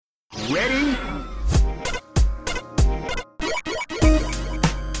Ready?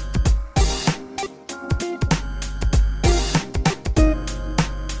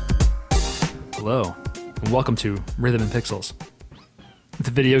 Hello, and welcome to Rhythm and Pixels,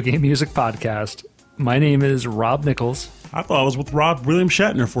 the video game music podcast. My name is Rob Nichols. I thought I was with William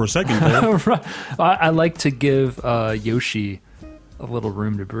Shatner for a second there. I like to give Yoshi a little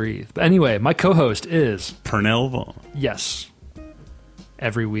room to breathe. But anyway, my co-host is... Pernell Vaughn. Yes.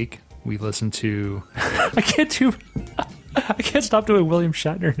 Every week we listen to... I can't stop doing William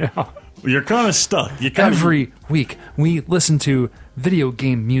Shatner now. You're kind of stuck. Every week we listen to video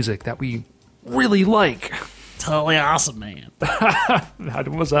game music that we really like. Totally awesome, man. What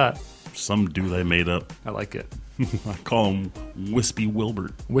was that? Some dude I made up. I like it. I call him Wispy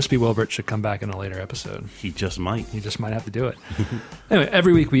Wilbert. Wispy Wilbert should come back in a later episode. He just might. He just might have to do it. Anyway,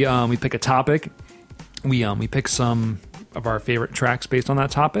 every week we pick a topic. We pick some of our favorite tracks based on that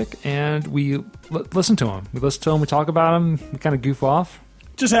topic, and we listen to them. We listen to them. We talk about them. We kind of goof off.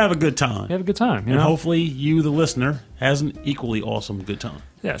 Just have a good time. We have a good time. You and know? Hopefully you, the listener, has an equally awesome good time.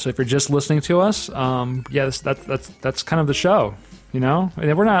 Yeah. So if you're just listening to us, that's kind of the show. You know,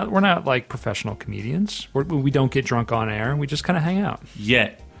 we're not like professional comedians. We don't get drunk on air. We just kind of hang out.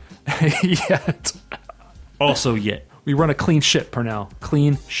 Yet. Yet. Also yet. We run a clean ship, Pernell.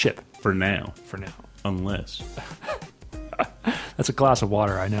 Clean ship. For now. For now. Unless. That's a glass of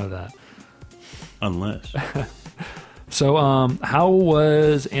water. I know that. Unless. So, how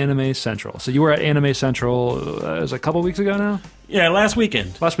was Anime Central? So you were at Anime Central, it was a couple weeks ago now? Yeah, last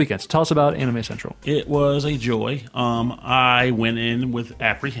weekend. Last weekend. So tell us about Anime Central. It was a joy. I went in with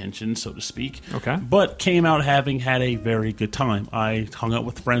apprehension, so to speak. Okay. But came out having had a very good time. I hung out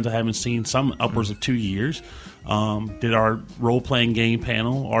with friends I haven't seen some upwards of 2 years. Did our role-playing game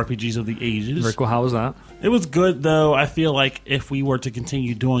panel, RPGs of the Ages. Very cool. How was that? It was good, though. I feel like if we were to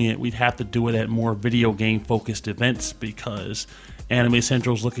continue doing it, we'd have to do it at more video game-focused events because Anime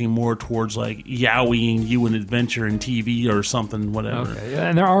Central's looking more towards like Yowieing you an adventure in TV or something, whatever. Okay, yeah,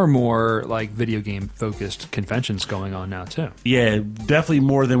 and there are more like video game focused conventions going on now too. Yeah, definitely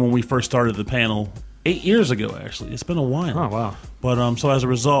more than when we first started the panel 8 years ago. Actually, it's been a while. Oh wow! But so as a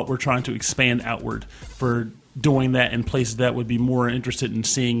result, we're trying to expand outward for doing that in places that would be more interested in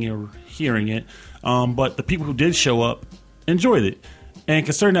seeing or hearing it. But the people who did show up enjoyed it. And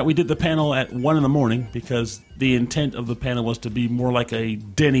considering that we did the panel at 1 a.m. because the intent of the panel was to be more like a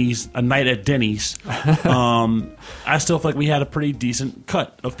night at Denny's, I still feel like we had a pretty decent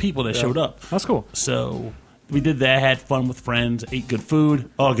cut of people that showed up. That's cool. So we did that, had fun with friends, ate good food.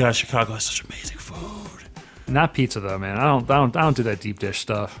 Oh gosh, Chicago has such amazing food. Not pizza though, man. I don't do that deep dish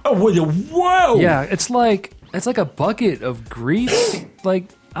stuff. Oh whoa! Yeah, it's like a bucket of grease. Like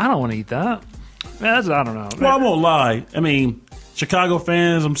I don't want to eat that. I don't know. Well, I won't lie. I mean, Chicago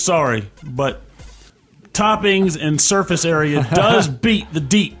fans, I'm sorry, but toppings and surface area does beat the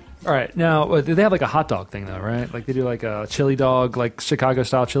deep. All right, now they have like a hot dog thing though, right? Like they do like a chili dog, like Chicago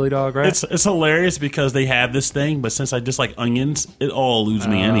style chili dog, right? It's hilarious because they have this thing, but since I dislike onions, it all eludes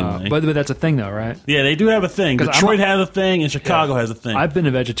me anyway. But that's a thing though, right? Yeah, they do have a thing. Detroit has a thing, and Chicago has a thing. I've been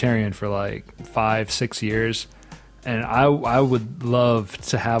a vegetarian for like 5-6 years, and I would love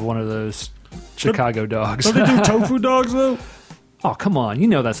to have one of those Chicago dogs. Don't they do tofu dogs though? Oh, come on. You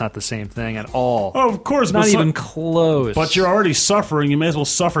know that's not the same thing at all. Oh, of course. Not even close. But you're already suffering. You may as well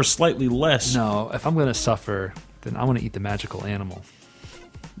suffer slightly less. No, if I'm going to suffer, then I want to eat the magical animal.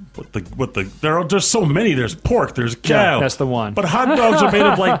 There's so many. There's pork. There's cow. Yeah, that's the one. But hot dogs are made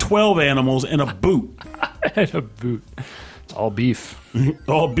of like 12 animals in a boot. In a boot. It's all beef.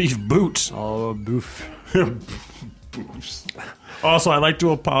 All beef boots. All boof. Also, I'd like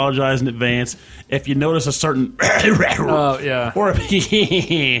to apologize in advance if you notice a certain oh yeah, or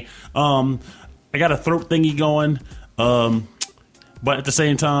I got a throat thingy going, but at the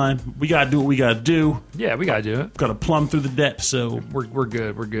same time, we gotta do what we gotta do. Yeah, we gotta do it. Gotta plumb through the depths. So we're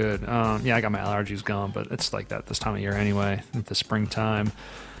good. We're good. Yeah, I got my allergies going, but it's like that this time of year anyway. It's the springtime.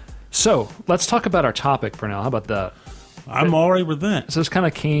 So let's talk about our topic, Pernell. How about that? I'm all right with that. So this kind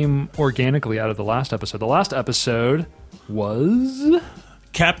of came organically out of the last episode. The last episode was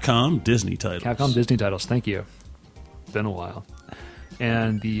Capcom Disney titles. Capcom Disney titles. Thank you. Been a while.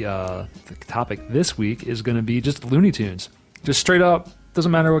 And the topic this week is going to be just Looney Tunes. Just straight up,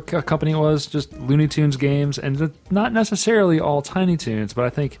 doesn't matter what company it was, just Looney Tunes games. And not necessarily all Tiny Toons, but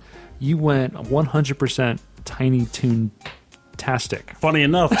I think you went 100% Tiny Toon-tastic. Funny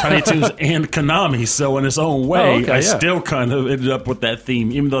enough, Tiny Toons and Konami, so in its own way, I still kind of ended up with that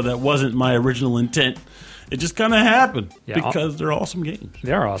theme, even though that wasn't my original intent. It just kind of happened because they're awesome games.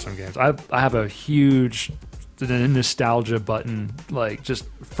 They are awesome games. I have a huge the nostalgia button, like just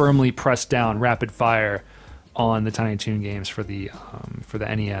firmly pressed down, rapid fire on the Tiny Toon games for the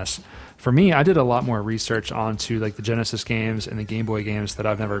NES. For me, I did a lot more research onto like the Genesis games and the Game Boy games that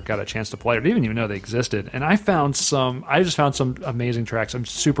I've never got a chance to play or didn't even know they existed. And I just found some amazing tracks. I'm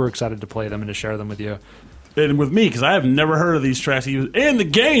super excited to play them and to share them with you. And with me, because I have never heard of these tracks he used in the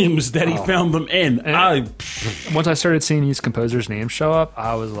games that he found them in. Once I started seeing these composers' names show up,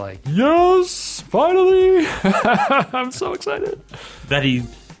 I was like, yes, finally! I'm so excited. That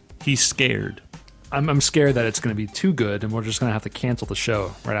he's scared. I'm scared that it's going to be too good, and we're just going to have to cancel the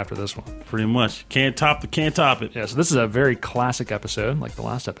show right after this one. Pretty much. Can't top it. Yeah, so this is a very classic episode, like the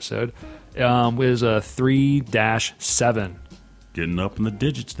last episode. It was a 3-7. Getting up in the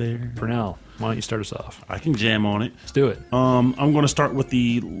digits there. Pernell, why don't you start us off? I can jam on it. Let's do it. I'm going to start with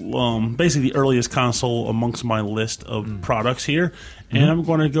the basically the earliest console amongst my list of products here, and I'm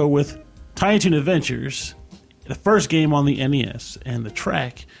going to go with Tiny Toon Adventures, the first game on the NES, and the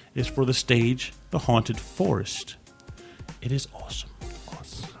track is for the stage The Haunted Forest. It is awesome.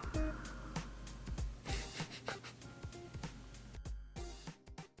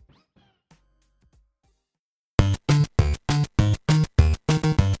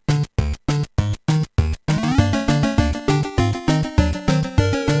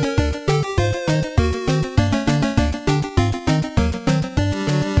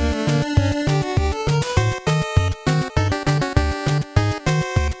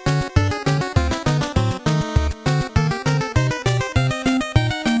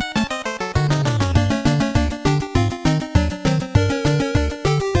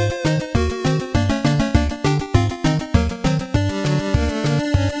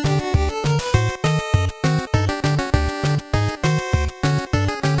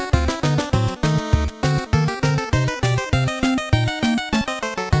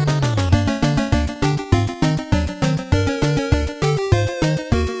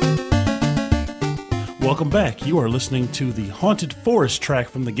 Welcome back. You are listening to the Haunted Forest track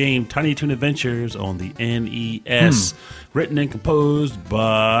from the game Tiny Toon Adventures on the NES. Written and composed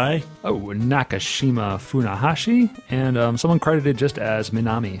by... Nakashima Funahashi, and someone credited just as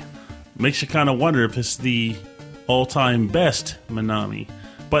Minami. Makes you kind of wonder if it's the all-time best Minami.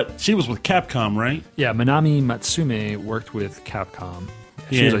 But she was with Capcom, right? Yeah, Minami Matsume worked with Capcom.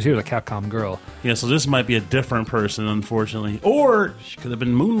 She Yeah. was a Capcom girl. Yeah, so this might be a different person, unfortunately. Or she could have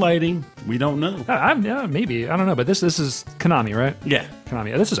been moonlighting. We don't know. Yeah, maybe. I don't know, but this is Konami, right? Yeah. Konami.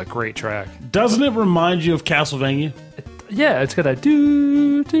 Yeah, this is a great track. Doesn't it remind you of Castlevania? Yeah, it's got that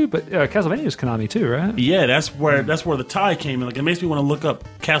do, but Castlevania is Konami too, right? Yeah, that's where the tie came in. Like, it makes me want to look up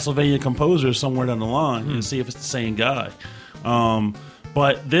Castlevania composers somewhere down the line and see if it's the same guy.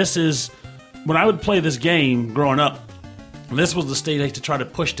 But this is when I would play this game growing up. This was the stage I had to try to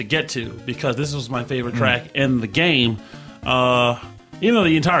push to get to because this was my favorite track in the game. Even though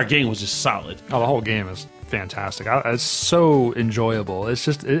the entire game was just solid. Oh, the whole game is fantastic. It's so enjoyable. It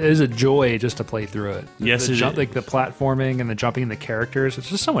is a joy just to play through it. Yes, it is. Like the platforming and the jumping the characters. It's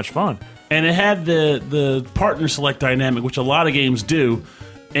just so much fun. And it had the partner select dynamic, which a lot of games do.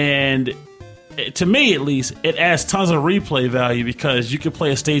 And to me, at least, it adds tons of replay value because you could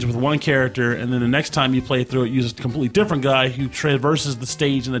play a stage with one character, and then the next time you play through it, use a completely different guy who traverses the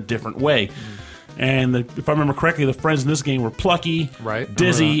stage in a different way. And if I remember correctly, the friends in this game were Plucky, Right.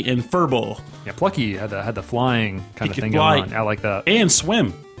 Dizzy, and Furball. Yeah, Plucky had the flying kind of could thing fly. going on. I like that. And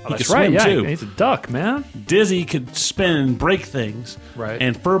swim. Oh, He that's could right. swim, Yeah, too. he's a duck, man. Dizzy could spin and break things. Right.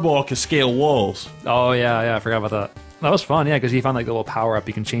 And Furball could scale walls. Oh yeah, I forgot about that. That was fun, yeah, because he found like the little power up.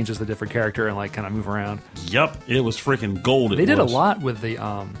 You can change as the different character and like kind of move around. Yup, it was freaking gold. They did a lot with the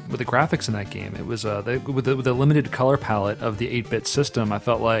graphics in that game. It was with the limited color palette of the 8-bit system. I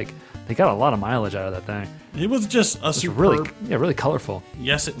felt like they got a lot of mileage out of that thing. It was just a It's superb. really colorful.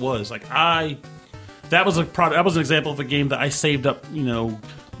 Yes, it was. That was a product. That was an example of a game that I saved up,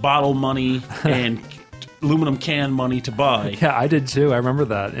 bottle money and aluminum can money to buy. Yeah, I did too. I remember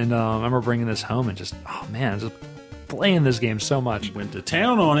that, and I remember bringing this home and just playing this game so much. Went to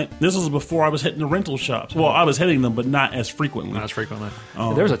town on it. This was before I was hitting the rental shops. Well, I was hitting them, but not as frequently. Not as frequently.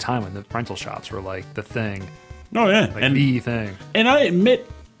 There was a time when the rental shops were like the thing, Oh yeah, like the thing. And I admit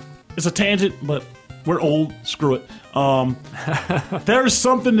it's a tangent, but we're old. Screw it. There's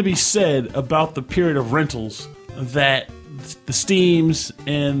something to be said about the period of rentals that the Steams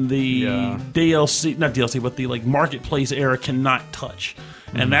and the DLC, not DLC, but the marketplace era cannot touch.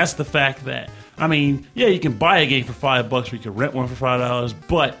 And that's the fact that, you can buy a game for $5, or you can rent one for $5,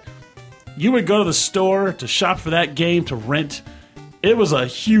 but you would go to the store to shop for that game to rent. It was a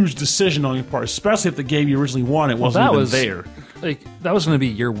huge decision on your part, especially if the game you originally wanted wasn't even there. Like that was going to be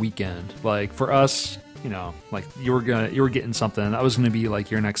your weekend. Like for us, like you were getting something that was gonna be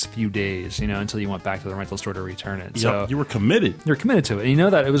like your next few days, until you went back to the rental store to return it. So you were committed. You're committed to it, and you know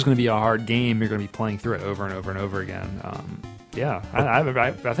that it was going to be a hard game. You're going to be playing through it over and over and over again.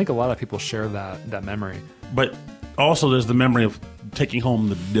 I think a lot of people share that memory. But also, there's the memory of taking home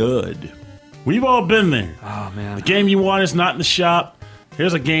the dud. We've all been there. Oh man, the game you want is not in the shop.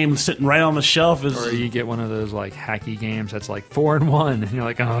 Here's a game sitting right on the shelf. Or you get one of those like hacky games that's like 4-1, and you're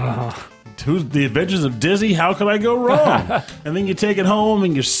like, oh. Who's the Adventures of Dizzy? How could I go wrong? And then you take it home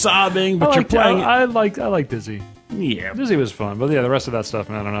and you're sobbing, but you're playing it. I like Dizzy. Yeah, Dizzy was fun, but yeah, the rest of that stuff,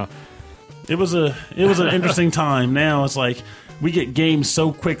 man, I don't know. It was an interesting time. Now it's like we get games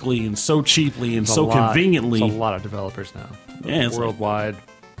so quickly and so cheaply and so conveniently. There's a lot of developers now. Yeah, worldwide.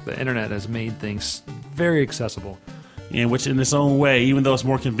 The internet has made things very accessible. And which in its own way, even though it's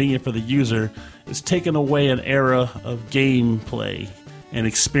more convenient for the user, it's taken away an era of gameplay and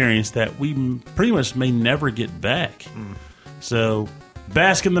experience that we pretty much may never get back. So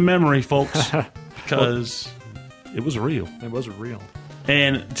bask in the memory, folks, because it was real. It was real.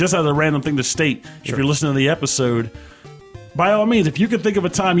 And just as a random thing to state, if you're listening to the episode, by all means, if you could think of a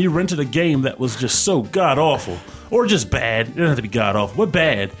time you rented a game that was just so god-awful, or just bad, it doesn't have to be god-awful, but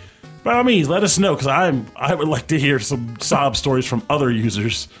bad, by all means, let us know, because I would like to hear some sob stories from other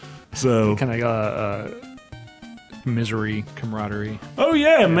users. So kind of misery, camaraderie. Oh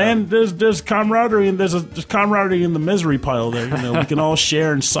yeah, man! There's camaraderie, and there's camaraderie in the misery pile there. We can all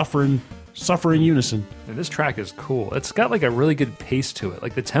share and suffer in unison. And this track is cool. It's got like a really good pace to it.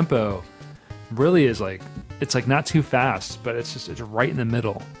 Like the tempo really is like, it's like not too fast, but it's right in the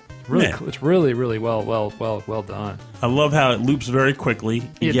middle. It's really well done. I love how it loops very quickly.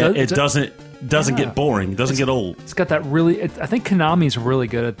 Yet it doesn't get boring. It doesn't get old. It's got that really. I think Konami's really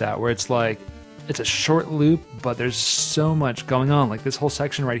good at that, where it's like it's a short loop, but there's so much going on. Like this whole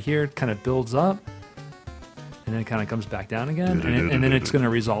section right here kind of builds up, and then it kind of comes back down again, and then it's going to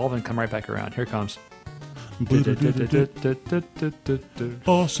resolve and come right back around. Here it comes.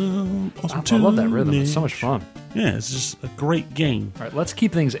 Awesome. I love that rhythm. It's so much fun. Yeah, it's just a great game. All right, let's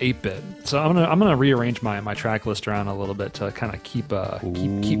keep things 8-bit. So I'm gonna rearrange my track list around a little bit to kind of keep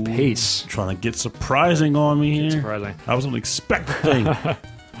pace. Trying to get surprising on me here. Surprising. I wasn't expecting. All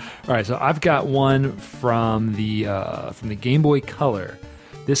right, so I've got one from the Game Boy Color.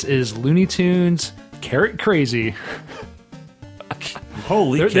 This is Looney Tunes Carrot Crazy.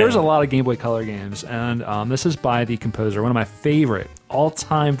 Holy cow. There's a lot of Game Boy Color games, and this is by the composer, one of my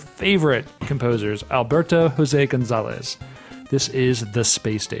all-time favorite composers, Alberto Jose Gonzalez. This is The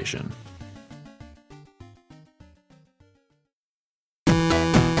Space Station.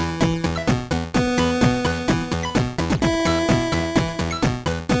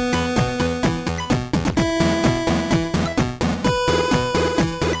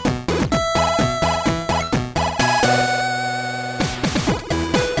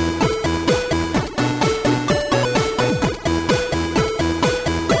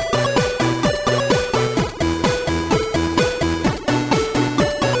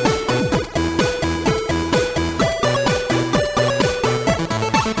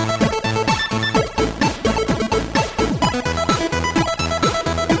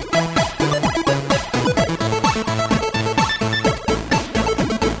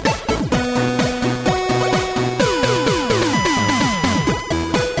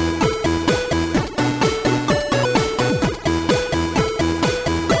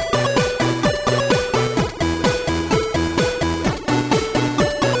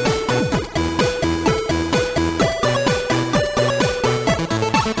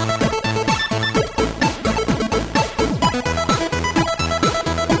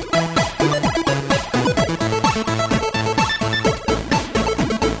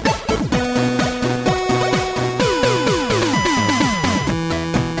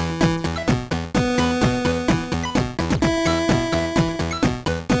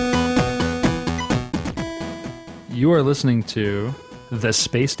 You are listening to The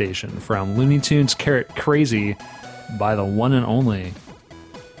Space Station from Looney Tunes Carrot Crazy by the one and only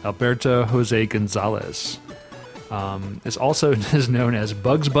Alberto Jose Gonzalez. This also is known as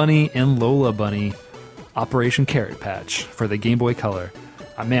Bugs Bunny and Lola Bunny Operation Carrot Patch for the Game Boy Color.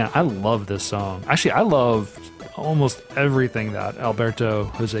 Man, I love this song. Actually, I love almost everything that Alberto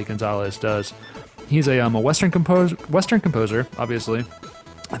Jose Gonzalez does. He's a Western composer, obviously.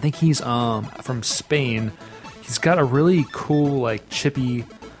 I think he's from Spain. He's got a really cool, like, chippy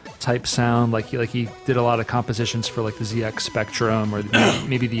type sound. Like he did a lot of compositions for like the ZX Spectrum or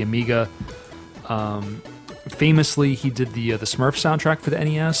maybe the Amiga. Famously, he did the Smurfs soundtrack for the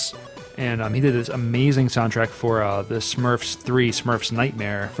NES, and he did this amazing soundtrack for the Smurfs 3, Smurfs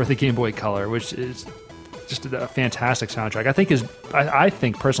Nightmare for the Game Boy Color, which is just a fantastic soundtrack. I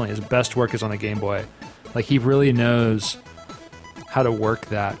think personally his best work is on the Game Boy. Like he really knows how to work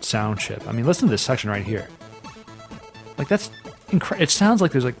that sound chip. I mean, listen to this section right here. Like that's incredible. It sounds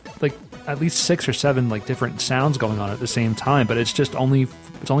like there's like at least 6 or 7 like different sounds going on at the same time, but it's only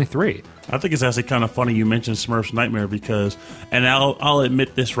 3. I think it's actually kind of funny you mentioned Smurfs Nightmare because, and I'll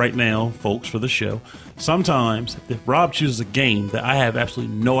admit this right now, folks, for the show. Sometimes if Rob chooses a game that I have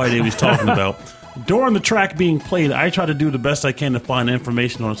absolutely no idea what he's talking about, during the track being played, I try to do the best I can to find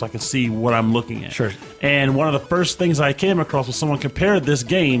information on it so I can see what I'm looking at. Sure. And one of the first things I came across was someone compared this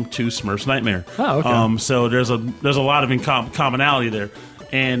game to Smurfs Nightmare. Oh, okay. So there's a lot of commonality there,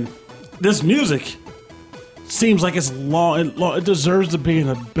 and this music seems like it's long. It deserves to be in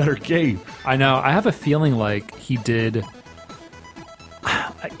a better game. I know. I have a feeling like he did.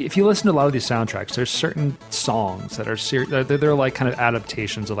 If you listen to a lot of these soundtracks, there's certain songs that are they're like kind of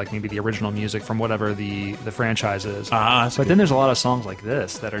adaptations of like maybe the original music from whatever the franchise is. But then there's a lot of songs like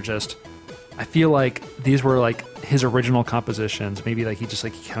this that are just. I feel like these were like his original compositions. Maybe like he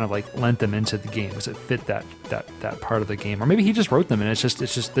kind of like lent them into the game because it fit that part of the game, or maybe he just wrote them and it's just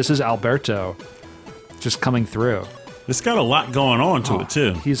this is Alberto just coming through. It's got a lot going on to it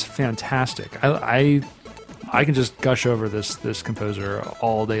too. He's fantastic. I can just gush over this composer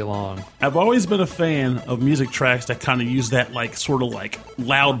all day long. I've always been a fan of music tracks that kind of use that like sort of like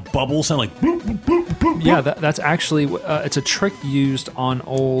loud bubble sound, like boop, boop, boop, boop, yeah. That's actually it's a trick used on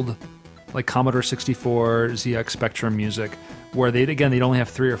old like Commodore 64 ZX Spectrum music, where they'd only have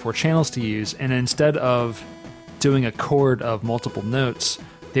 3 or 4 channels to use, and instead of doing a chord of multiple notes,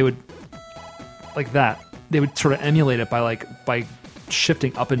 they would like that. They would sort of emulate it by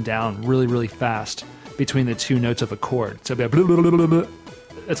shifting up and down really, really fast between the 2 notes of a chord. So it'd be like,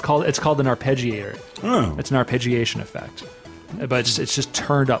 it's called an arpeggiator. Oh. It's an arpeggiation effect, but it's just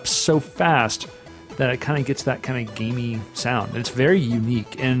turned up so fast that it kind of gets that kind of gamey sound. It's very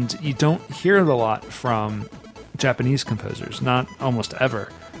unique, and you don't hear it a lot from Japanese composers, not almost ever.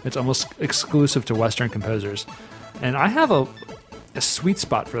 It's almost exclusive to Western composers. And I have a sweet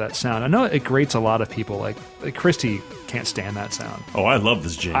spot for that sound. I know it grates a lot of people, like Christy can't stand that sound. Oh, I love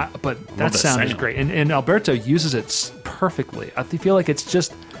this jam. But that sound is great, and Alberto uses it perfectly. I feel like it's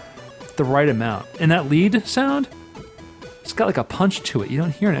just the right amount. And that lead sound, it's got like a punch to it. You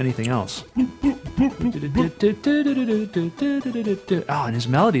don't hear it in anything else. Oh, and his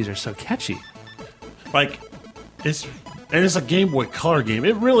melodies are so catchy. Like, it's a Game Boy Color game.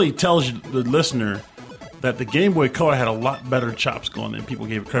 It really tells you, the listener, that the Game Boy Color had a lot better chops going than people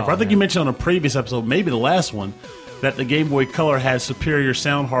gave it credit for. I think you mentioned on a previous episode, maybe the last one, that the Game Boy Color had superior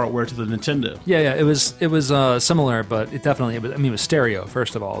sound hardware to the Nintendo. Yeah, it was similar, but it was stereo.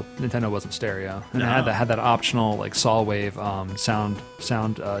 First of all, Nintendo wasn't stereo, and it had that optional like saw wave sound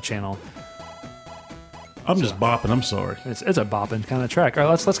channel. I'm just bopping. I'm sorry. It's a bopping kind of track. All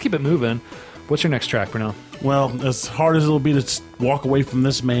right, let's keep it moving. What's your next track, Brunel? Well, as hard as it'll be to walk away from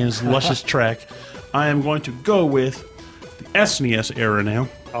this man's luscious track, I am going to go with the SNES era now.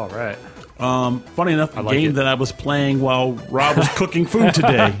 All right. Funny enough, a game that I was playing while Rob was cooking food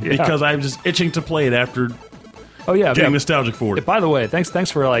today because I was just itching to play it after getting nostalgic for it. By the way,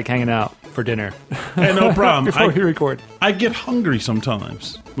 thanks for like hanging out for dinner. Hey, no problem. Before we record. I get hungry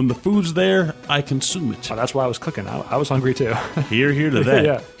sometimes. When the food's there, I consume it. Oh, that's why I was cooking. I was hungry too. Here to that.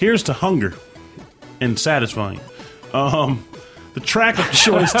 Yeah. Here's to hunger and satisfying. The track of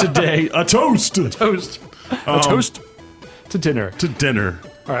choice today, a toast. A toast to dinner. To dinner.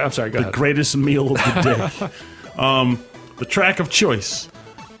 All right, I'm sorry, go ahead. The greatest meal of the day. The track of choice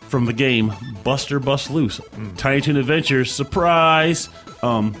from the game Buster Bust Loose. Tiny Toon Adventures, surprise,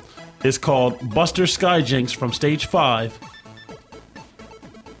 is called Buster Skyjinx from Stage 5.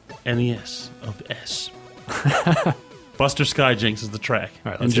 NES of S. Buster Skyjinx is the track.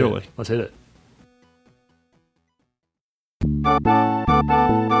 All right, enjoy. Let's hit it.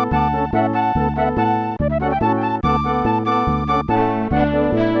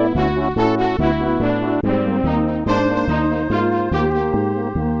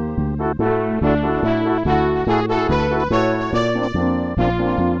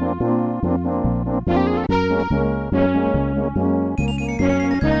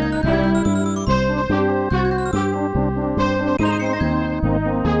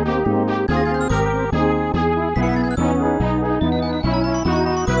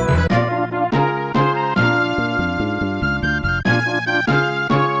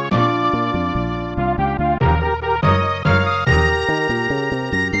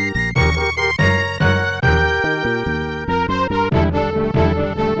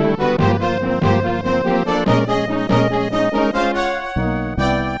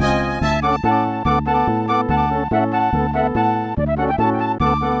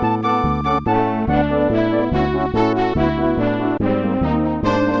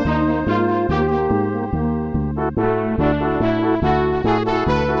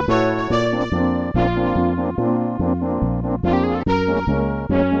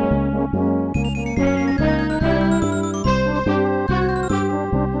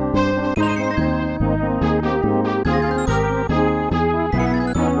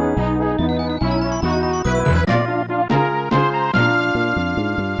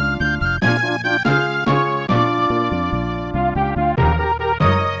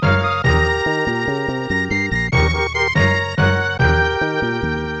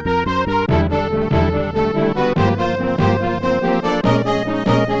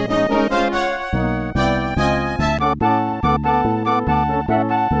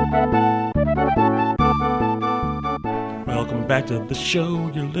 back to the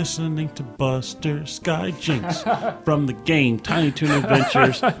show. You're listening to Buster Sky Jinx from the game Tiny Toon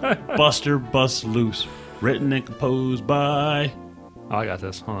Adventures. Buster Bust Loose, written and composed by. Oh, I got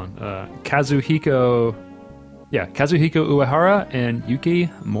this. Hold on. Kazuhiko Uehara and Yuki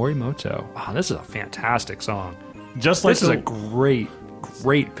Morimoto. Oh, this is a fantastic song. Just like this is a great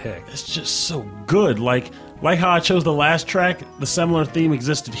pick. It's just so good. Like how I chose the last track, the similar theme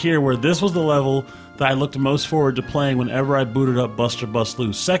existed here, where this was the level that I looked most forward to playing whenever I booted up Buster Bust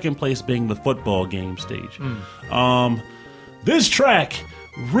Loose. Second place being the football game stage. This track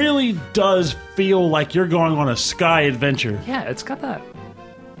really does feel like you're going on a sky adventure. Yeah, it's got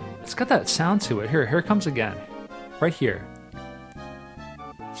that sound to it. Here it comes again. Right here.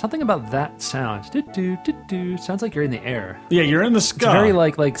 Something about that sound. Do-do-do-do. Sounds like you're in the air. Yeah, you're in the sky.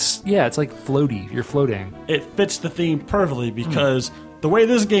 It's very it's like floaty. You're floating. It fits the theme perfectly because the way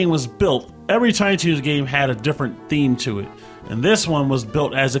this game was built, every Tiny Toons game had a different theme to it. And this one was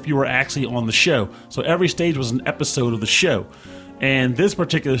built as if you were actually on the show. So every stage was an episode of the show. And this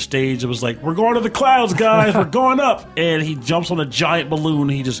particular stage, it was like, we're going to the clouds, guys. We're going up. And he jumps on a giant balloon.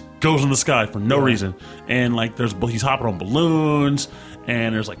 And he just goes in the sky for no reason. And like, he's hopping on balloons.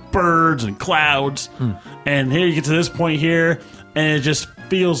 And there's like birds and clouds. And here you get to this point here. And it just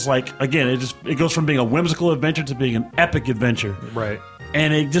feels like, again, it goes from being a whimsical adventure to being an epic adventure. Right.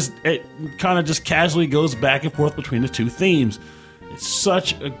 And it kind of just casually goes back and forth between the two themes. It's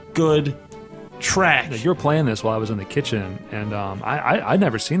such a good track. You were playing this while I was in the kitchen, and I'd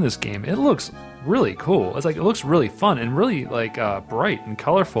never seen this game. It looks really cool. It looks really fun and really bright and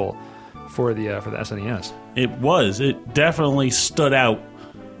colorful for the SNES. It definitely stood out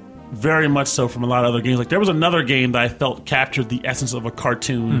very much so from a lot of other games. Like there was another game that I felt captured the essence of a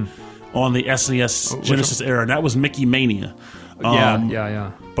cartoon on the SNES Genesis era, and that was Mickey Mania.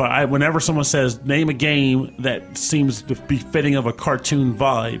 Yeah. But whenever someone says name a game that seems to be fitting of a cartoon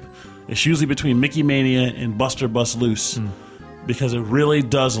vibe, it's usually between Mickey Mania and Buster Bust Loose, because it really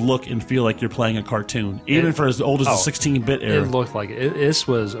does look and feel like you're playing a cartoon, even for as old as the 16-bit era. It looked like it. This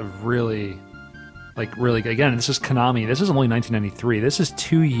was a really again. This is Konami. This is only 1993. This is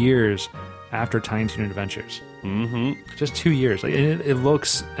 2 years after Tiny Toon Adventures. Just 2 years. It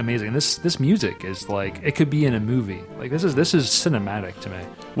looks amazing. This music is like it could be in a movie. Like this is cinematic to me.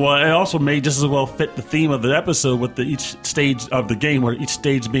 Well, it also may just as well fit the theme of the episode with each stage of the game, where each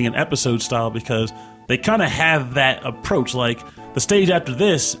stage being an episode style, because they kind of have that approach. Like the stage after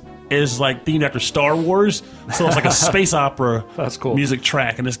this is like themed after Star Wars, so it's like a space opera. That's cool. Music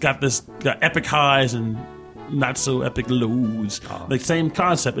track, and it's got epic highs and not so epic lows. Like same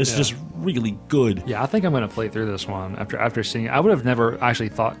concept. It's just really good. Yeah, I think I'm going to play through this one after seeing it. I would have never actually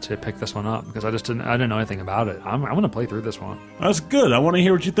thought to pick this one up because I didn't know anything about it. I'm going to play through this one. That's good. I want to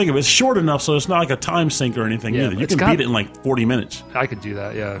hear what you think of it. It's short enough so it's not like a time sink or anything either. You can beat it in like 40 minutes. I could do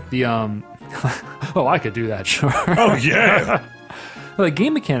that. Yeah. I could do that. Sure. Oh yeah. The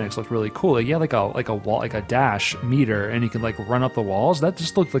game mechanics look really cool. Like a wall, like a dash meter, and you can like run up the walls. That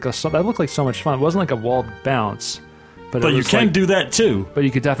just looked like so much fun. It wasn't like a wall bounce, but you can do that too. But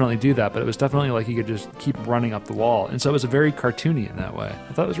you could definitely do that. But it was definitely like you could just keep running up the wall, and so it was very cartoony in that way.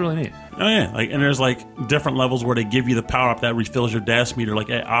 I thought it was really neat. Oh yeah, and there's like different levels where they give you the power up that refills your dash meter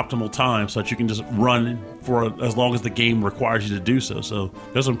like at optimal time, so that you can just run for as long as the game requires you to do so. So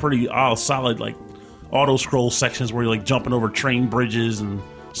there's some pretty solid like auto scroll sections where you're like jumping over train bridges and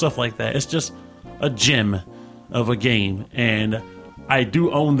stuff like that. It's just a gem of a game, and I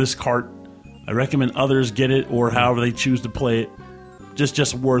do own this cart. I recommend others get it, or however they choose to play it.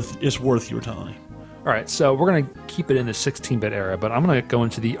 It's worth your time. All right, so we're gonna keep it in the 16-bit era, but I'm gonna go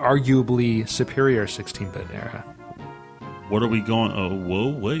into the arguably superior 16-bit era. What are we going? Oh,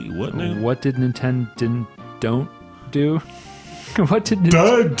 whoa, wait, what now? What did Nintendo don't do? What did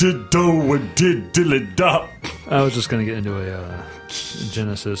I was just going to get into a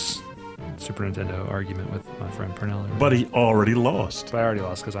Genesis Super Nintendo argument with my friend Pernell. But he already lost. But I already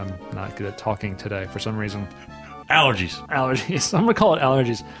lost because I'm not good at talking today for some reason. Allergies. I'm going to call it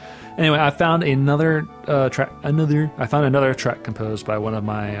allergies. Anyway, I found another track. I found another track composed by one of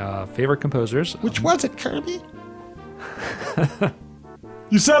my favorite composers. Which was it, Kirby?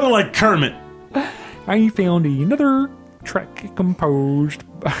 You sounded like Kermit. I found another track composed.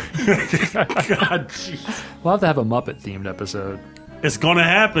 God, jeez. We'll have to have a Muppet-themed episode. It's gonna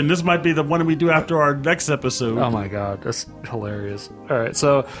happen. This might be the one we do after our next episode. Oh my god, that's hilarious. All right,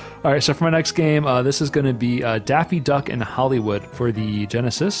 so for my next game, this is going to be Daffy Duck in Hollywood for the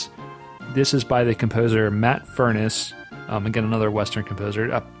Genesis. This is by the composer Matt Furness. Again, another Western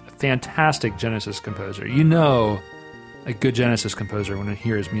composer, a fantastic Genesis composer. You know a good Genesis composer when I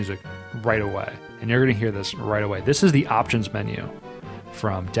hear his music right away. And you're going to hear this right away. This is the options menu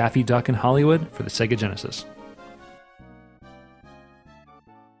from Daffy Duck in Hollywood for the Sega Genesis.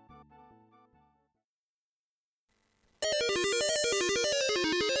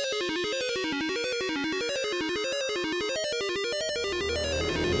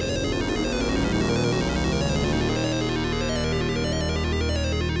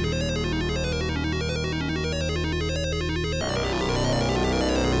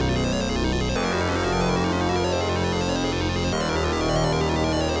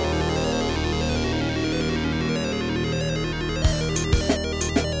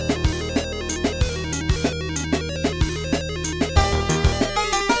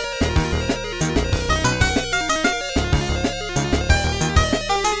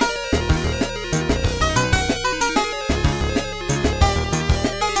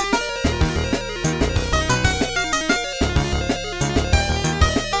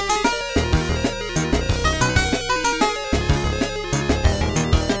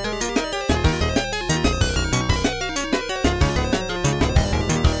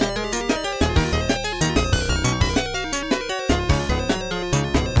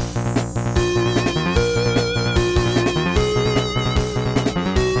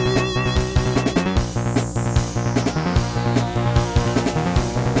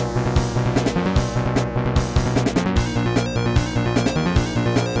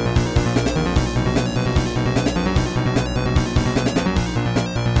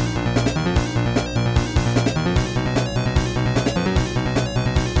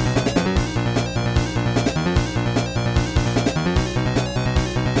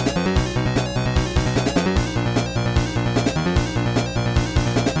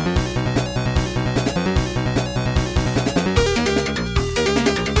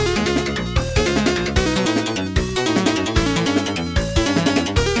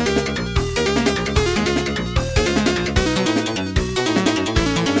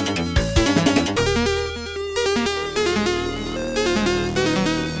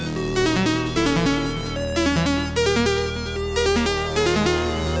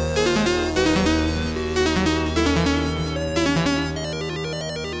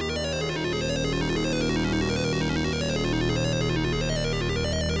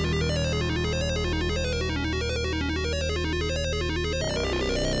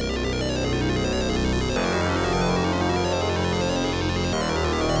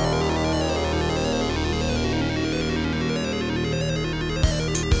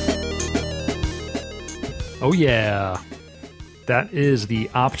 Oh yeah, that is the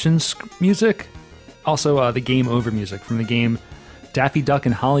options music. Also, the game over music from the game Daffy Duck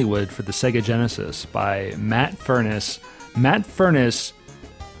in Hollywood for the Sega Genesis by Matt Furness. Matt Furness,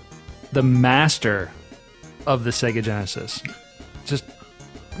 the master of the Sega Genesis. Just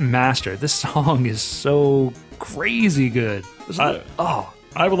master. This song is so crazy good.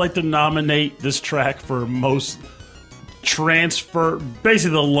 I would like to nominate this track for most transfer,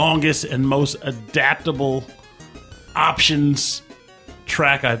 basically the longest and most adaptable options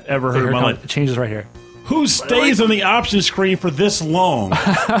track I've ever heard in my life. It changes right here. Who stays on the option screen for this long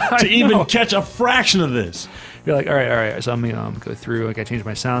to even catch a fraction of this? You're like, all right. So I'm gonna go through. Okay, I changed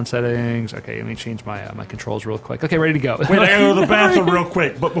my sound settings. Okay, let me change my my controls real quick. Okay, ready to go. Wait, I gotta go to the bathroom real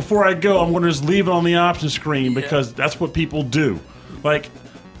quick. But before I go, I'm gonna just leave it on the option screen because that's what people do. Like,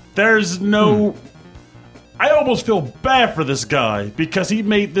 there's no. I almost feel bad for this guy because he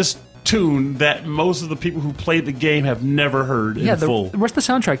made this tune that most of the people who played the game have never heard in full. The rest of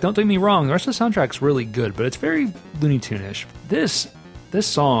the soundtrack, don't get me wrong, the rest of the soundtrack's really good, but it's very Looney Tune-ish. This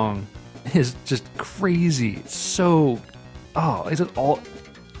song is just crazy. It's so... Oh, is it all...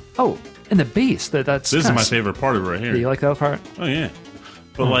 Oh, and the bass. That's this is my favorite part of it right here. Do you like that part? Oh, yeah.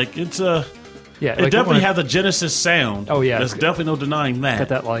 But, like, it's yeah, it definitely has a Genesis sound. Oh, yeah. There's definitely no denying that. Got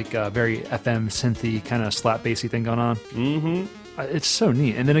that, like, very FM synthy kind of slap bassy thing going on. Mm-hmm. It's so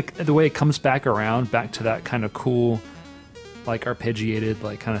neat. And then the way it comes back around, back to that kind of cool, like, arpeggiated,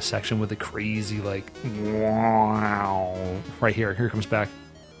 like, kind of section with the crazy, like, wow. Right here. Here it comes back.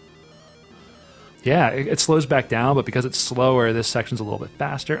 Yeah, it slows back down, but because it's slower, this section's a little bit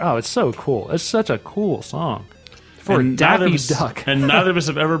faster. Oh, it's so cool. It's such a cool song. For Daffy Duck. And neither of us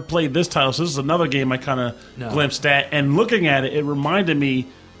have ever played this title, so this is another game I kind of glimpsed at. And looking at it, it reminded me,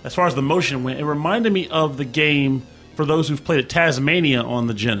 as far as the motion went, it reminded me of the game, for those who've played it, Tasmania on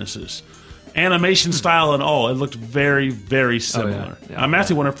the Genesis. Animation style and all, it looked very, very similar. Oh, yeah. I'm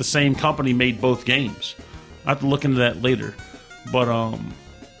actually wondering if the same company made both games. I have to look into that later. But I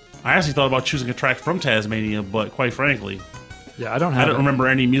actually thought about choosing a track from Tasmania, but quite frankly, yeah, I don't remember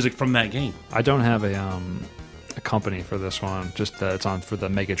any music from that game. I don't have a the company for this one. Just it's on for the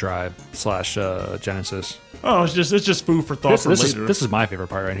Mega Drive / Genesis. Oh, it's just food for thought for later. This is my favorite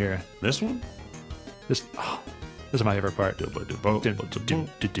part right here. This one? This is my favorite part.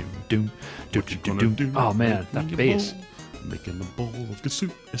 Oh man, that bass. Making a bowl of good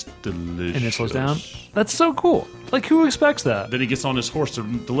soup. It's delicious. And it slows down. That's so cool. Like, who expects that? Then he gets on his horse to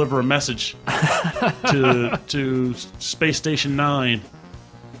deliver a message to Space Station 9.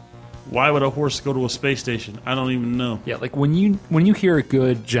 Why would a horse go to a space station? I don't even know. Yeah, like when you hear a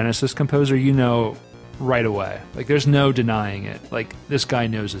good Genesis composer, you know right away. Like, there's no denying it. Like, this guy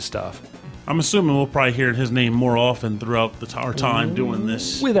knows his stuff. I'm assuming we'll probably hear his name more often throughout our time doing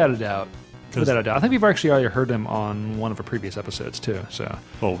this. Without a doubt. Without a doubt. I think we've actually already heard him on one of our previous episodes, too. So.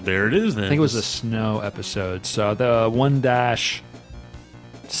 Oh, there it is, then. I think it was the snow episode. So the 1-6.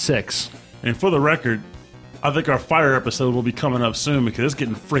 And for the record, I think our fire episode will be coming up soon because it's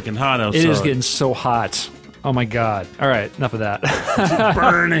getting freaking hot outside. It is getting so hot. Oh, my God. All right, enough of that. It's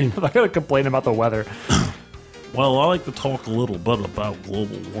burning. I'm not going to complain about the weather. Well, I like to talk a little bit about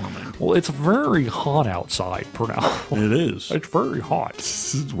global warming. Well, it's very hot outside for now. It is. It's very hot.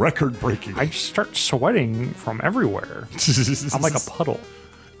 It's record-breaking. I just start sweating from everywhere. I'm like a puddle.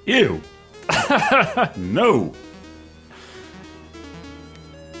 Ew. No.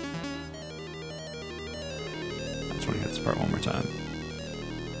 I just want to hear this part one more time.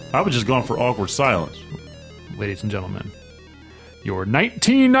 I was just going for awkward silence. Ladies and gentlemen, your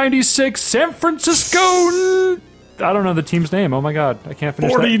 1996 San Francisco... I don't know the team's name. Oh my God. I can't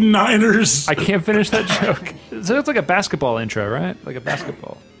finish 49ers. I can't finish that joke. So it's like a basketball intro, right? Like a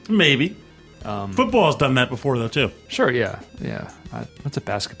basketball. Maybe. Football's done that before, though, too. Sure, yeah. Yeah. What's a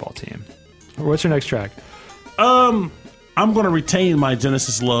basketball team? What's your next track? I'm going to retain my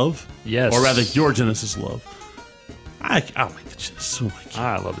Genesis love. Yes. Or rather, your Genesis love. I like the Genesis so much.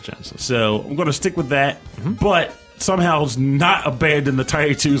 I love the Genesis. So I'm going to stick with that, but somehow not abandon the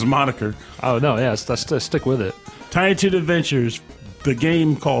Tiny Toons moniker. Oh, no, yeah. Let's stick with it. Tiny Toon Adventures, the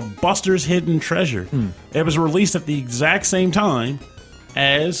game called Buster's Hidden Treasure. It was released at the exact same time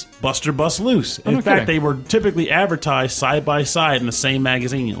as Buster Bust Loose. In fact, they were typically advertised side by side in the same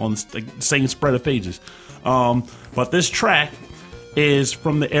magazine on the same spread of pages. But this track is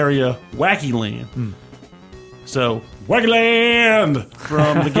from the area Wacky Land. So, Wacky Land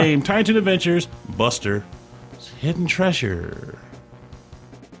from the game Tiny Toon Adventures, Buster's Hidden Treasure.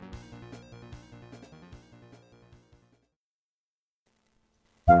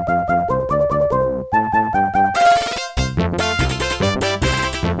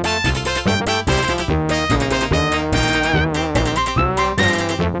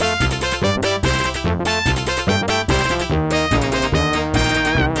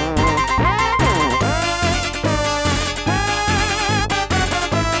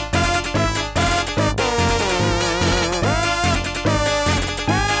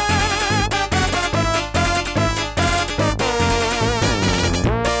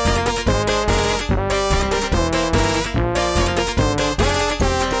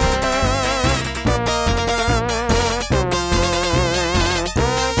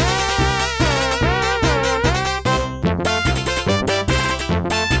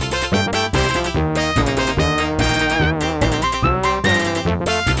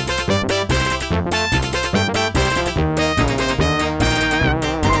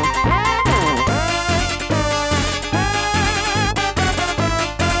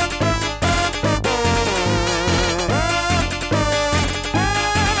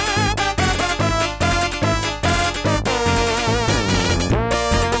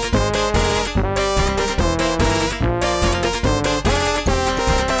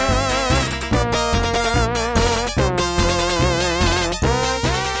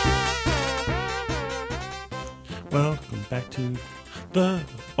 Welcome back to the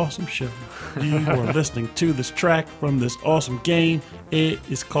awesome show. You are listening to this track from this awesome game. It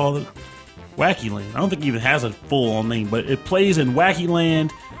is called Wacky Land. I don't think it even has a full-on name, but it plays in Wacky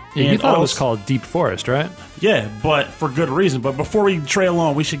Land. Yeah, you thought it was called Deep Forest, right? Yeah, but for good reason. But before we trail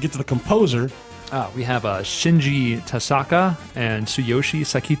on, we should get to the composer. We have Shinji Tasaka and Tsuyoshi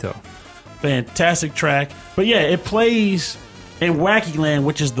Sakito. Fantastic track. But yeah, it plays in Wacky Land,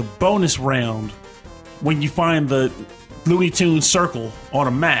 which is the bonus round when you find the Looney Tunes circle on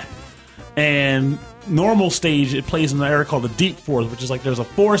a map. And normal stage, it plays in the area called the Deep Forest, which is like there's a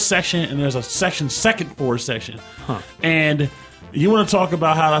forest section and there's a section second forest section. And You want to talk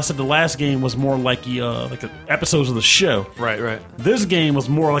about how I said the last game was more like episodes of the show. Right. This game was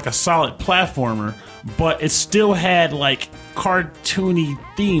more like a solid platformer, but it still had like cartoony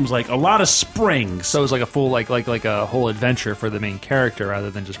themes, like a lot of springs. So it was like a full like a whole adventure for the main character rather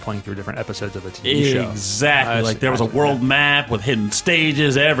than just playing through different episodes of a TV show. Exactly. Like there was a world map with hidden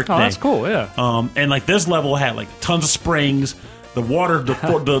stages, everything. Oh, that's cool. Yeah. And like this level had like tons of springs. The water,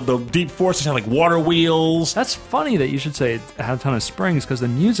 the deep forests had like water wheels. That's funny that you should say it had a ton of springs because the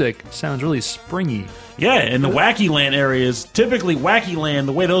music sounds really springy. Yeah, and the Wacky Land areas, typically Wacky Land,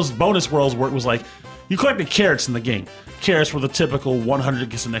 the way those bonus worlds work was like you collected carrots in the game. Carrots were the typical 100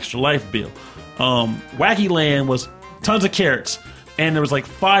 gets an extra life bill. Wacky Land was tons of carrots, and there was like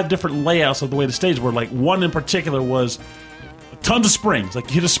 5 different layouts of the way the stage were. Like one in particular was tons of springs. Like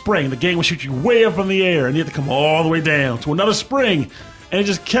you hit a spring, the game would shoot you way up in the air, and you had to come all the way down to another spring, and it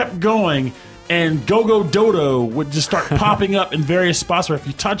just kept going. And Go-Go Dodo would just start popping up in various spots where if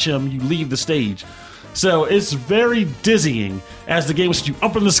you touch him, you leave the stage. So it's very dizzying as the game would shoot you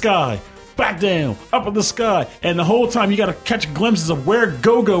up in the sky, back down, up in the sky, and the whole time you got to catch glimpses of where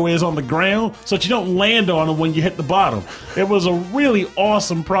Go-Go is on the ground so that you don't land on him when you hit the bottom. It was a really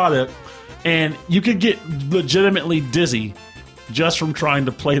awesome product, and you could get legitimately dizzy just from trying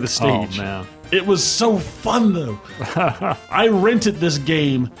to play the stage. Oh, man. It was so fun, though. I rented this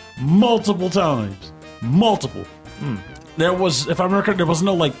game multiple times. Multiple. There was, if I remember correctly, there was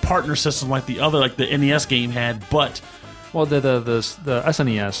no like partner system like the NES game had, but Well, the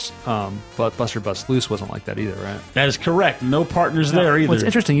SNES, but Buster Bust Loose wasn't like that either, right? that is correct. No partners there either. What's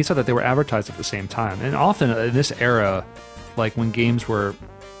interesting, you said that they were advertised at the same time, and often in this era, like when games were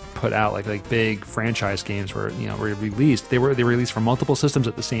put out, like big franchise games were released, they were released for multiple systems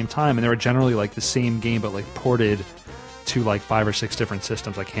at the same time, and they were generally like the same game but like ported to like 5 or 6 different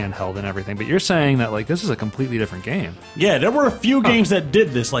systems, like handheld and everything. But you're saying that like this is a completely different game. Yeah, there were a few games that did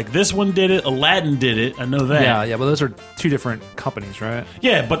this. Like this one did it. Aladdin did it. I know that. Yeah, but those are 2 different companies, right?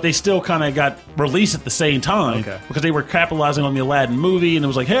 Yeah, but they still kind of got released at the same time because they were capitalizing on the Aladdin movie, and it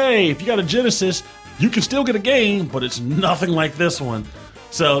was like, hey, if you got a Genesis, you can still get a game, but it's nothing like this one.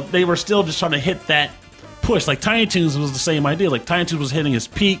 So they were still just trying to hit that push. Like Tiny Toons was the same idea. Like Tiny Toons was hitting its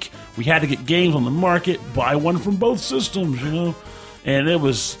peak. We had to get games on the market, buy one from both systems, And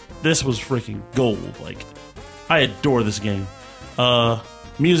this was freaking gold. Like, I adore this game.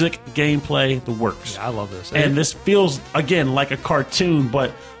 Music, gameplay, the works. Yeah, I love this. And this feels, again, like a cartoon,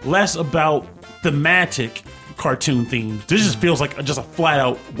 but less about thematic cartoon themes. This just feels like just a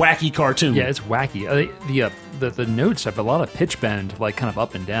flat-out wacky cartoon. Yeah, it's wacky. The notes have a lot of pitch bend, like kind of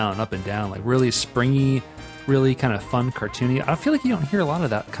up and down, like really springy, really kind of fun, cartoony. I feel like you don't hear a lot of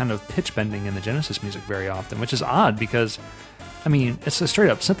that kind of pitch bending in the Genesis music very often, which is odd because, I mean, it's a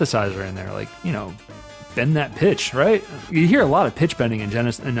straight up synthesizer in there, like, bend that pitch, right? You hear a lot of pitch bending in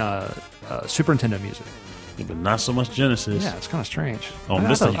Super Nintendo music. Yeah, but not so much Genesis. Yeah, it's kind of strange. Oh, I'm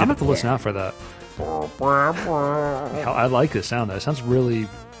going to have to listen out for that. I like this sound, though. It sounds really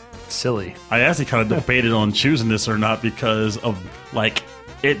silly. I actually kind of debated on choosing this or not because of, like,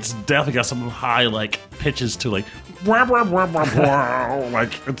 it's definitely got some high, like, pitches to, like, like,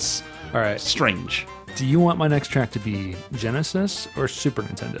 it's all right. Strange. Do you want my next track to be Genesis or Super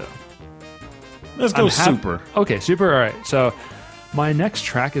Nintendo? Let's go Super. Okay, Super. All right. So my next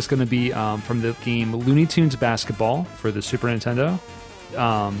track is going to be from the game Looney Tunes Basketball for the Super Nintendo.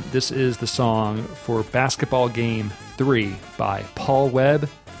 This is the song for Basketball Game 3 by Paul Webb,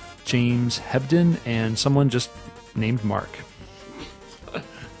 James Hebden, and someone just named Mark.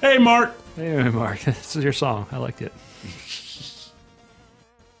 Hey, Mark. Hey, Mark. This is your song. I liked it.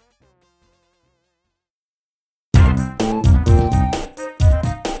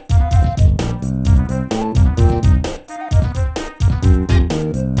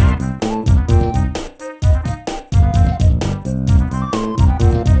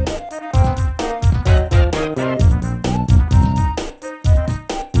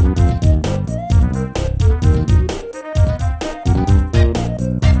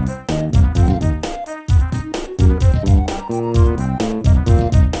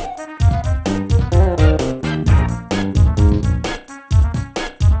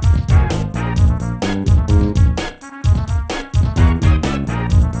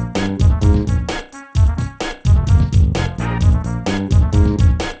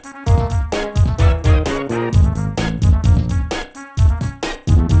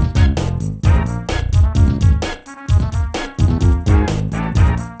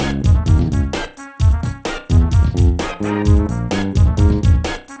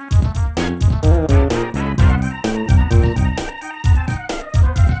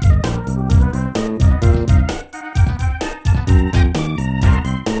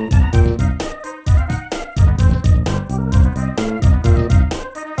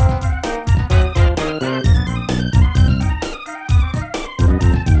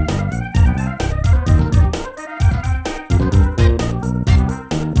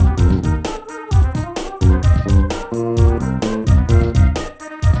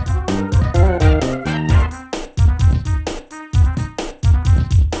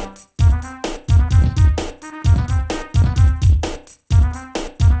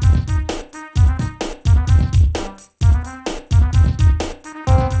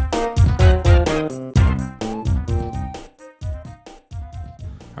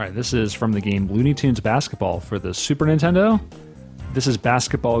 right, this is from the game Looney Tunes Basketball for the Super Nintendo. This is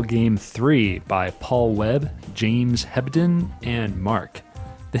Basketball Game 3 by Paul Webb, James Hebden, and Mark.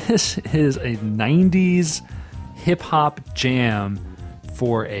 This is a 90s hip-hop jam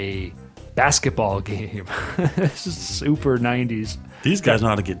for a basketball game. This is super 90s. These guys know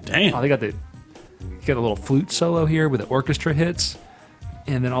how to get down. Oh, they got a little flute solo here with the orchestra hits,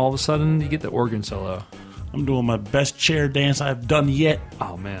 and then all of a sudden you get the organ solo. I'm doing my best chair dance I've done yet.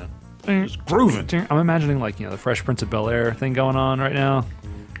 Oh, man. It's grooving. I'm imagining the Fresh Prince of Bel-Air thing going on right now.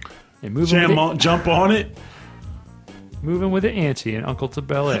 And Jump on it. Moving with the auntie and Uncle to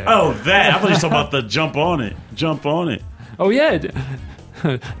Bel-Air. Oh, that. I thought you were talking about the jump on it. Jump on it. Oh, yeah.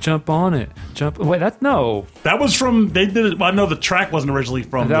 Jump on it. Wait, no. That was from, they did it. I know the track wasn't originally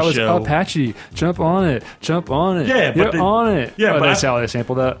from that the show. That was Apache. Jump on it. Jump on it. Yeah, but You're on it. Yeah, but that's how they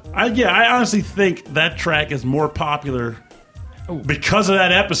sampled that. I honestly think that track is more popular because of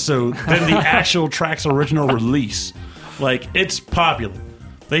that episode than the actual track's original release. Like, it's popular.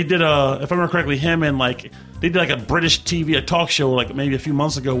 They did if I remember correctly, him and they did a British TV, a talk show maybe a few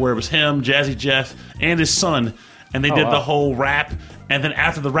months ago where it was him, Jazzy Jeff, and his son, and they did the whole rap. And then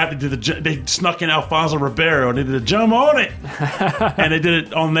after the rap, they snuck in Alfonso Ribeiro and they did a jump on it, and they did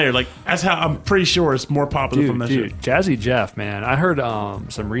it on there. That's how I'm pretty sure it's more popular from that show. Jazzy Jeff, man, I heard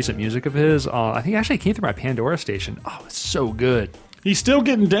some recent music of his. I think it actually came through my Pandora station. Oh, it's so good. He's still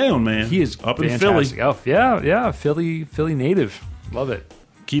getting down, man. He is up fantastic. in Philly. Oh yeah, Philly native. Love it.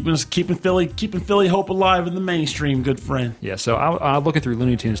 Keeping Philly hope alive in the mainstream, good friend. Yeah, so I was looking through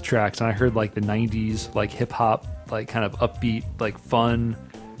Looney Tunes tracks, and I heard the 90s hip hop, kind of upbeat, fun,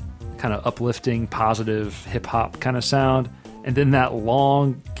 kind of uplifting, positive hip hop kind of sound, and then that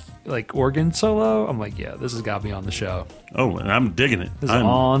long organ solo. I'm like, yeah, this has got to be on the show. Oh, and I'm digging it. This is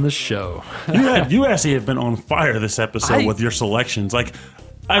on the show. You actually have been on fire this episode with your selections.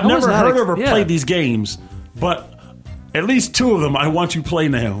 I've never heard of or played these games, but at least two of them I want to play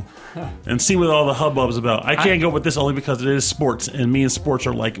now and see what all the hubbub's about. I can't go with this only because it is sports, and me and sports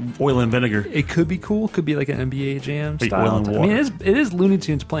are like oil and vinegar. It could be cool. Could be like an NBA Jam style. Oil and water. I mean, it is Looney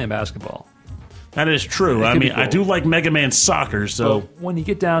Tunes playing basketball. That is true. I mean, cool. I do like Mega Man Soccer, so... But when you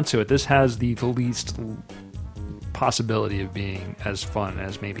get down to it, this has the least possibility of being as fun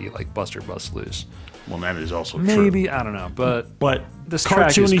as maybe Buster Bust Loose. Well, that is also maybe, true. Maybe, I don't know, but this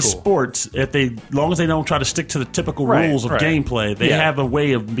cartoony cool. sports, as long as they don't try to stick to the typical rules of gameplay, they have a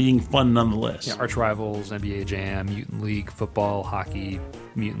way of being fun nonetheless. Yeah, Arch Rivals, NBA Jam, Mutant League, football, hockey,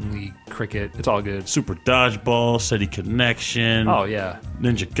 Mutant League, cricket, it's all good. Super Dodgeball, City Connection. Oh, yeah.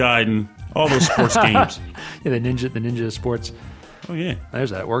 Ninja Gaiden, all those sports games. Yeah, the ninja sports. Oh, yeah.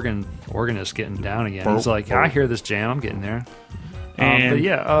 There's that organist getting down again. He's like, I hear this jam, I'm getting there.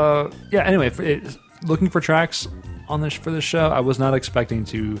 But anyway, looking for tracks for this show, I was not expecting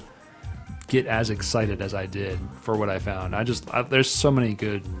to get as excited as I did for what I found. There's so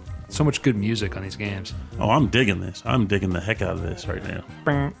much good music on these games. Oh, I'm digging this. I'm digging the heck out of this right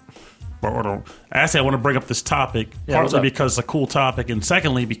now. Actually, I want to bring up this topic, partly because it's a cool topic, and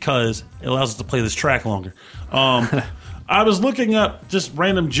secondly because it allows us to play this track longer. I was looking up just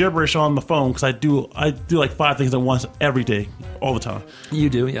random gibberish on the phone because I do 5 things at once every day, all the time. You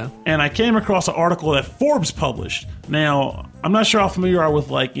do, yeah. And I came across an article that Forbes published. Now, I'm not sure how familiar you are with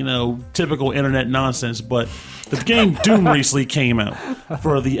typical internet nonsense, but the game Doom recently came out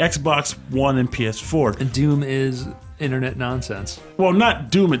for the Xbox One and PS4. And Doom is internet nonsense. Well, not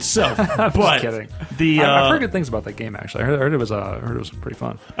Doom itself, I'm but just kidding. I've heard good things about that game. Actually, I heard it was pretty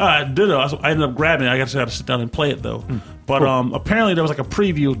fun. I did. I ended up grabbing it. I got to sit down and play it though. But cool. Apparently there was a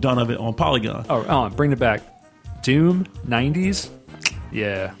preview done of it on Polygon. Oh, bring it back. Doom 90s.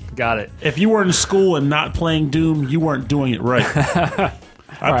 Yeah, got it. If you were in school and not playing Doom, you weren't doing it right.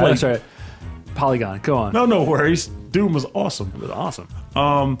 I'm sorry. Polygon, go on. No worries. Doom was awesome. It was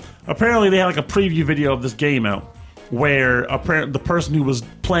awesome. Apparently they had a preview video of this game out, where apparently the person who was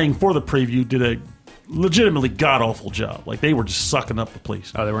playing for the preview did a legitimately god-awful job. They were just sucking up the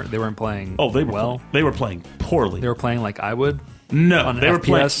place. Oh, they weren't playing. Oh, they were playing poorly. They were playing like I would. No, they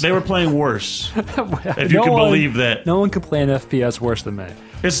were playing worse. If you can believe that. No one could play an FPS worse than me.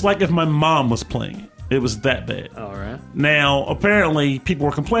 It's like if my mom was playing it. It was that bad. All right. Now, apparently, people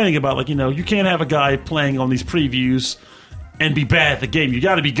were complaining about you can't have a guy playing on these previews and be bad at the game. You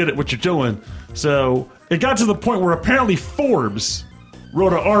got to be good at what you're doing. So it got to the point where apparently Forbes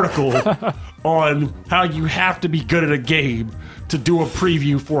wrote an article on how you have to be good at a game to do a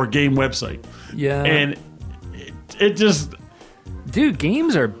preview for a game website. Yeah. And it just... Dude,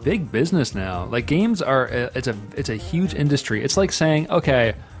 games are big business now. Games are... It's a huge industry. It's like saying,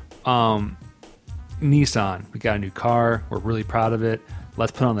 okay, Nissan, we got a new car. We're really proud of it.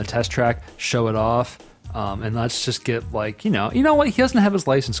 let's put on the test track, show it off, and let's just get like, you know what? He doesn't have his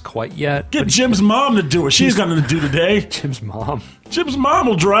license quite yet. Get Jim's mom to do it. She's got nothing to do today. Jim's mom. Jim's mom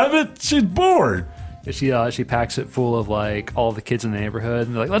will drive it. She's bored. She packs it full of like all the kids in the neighborhood,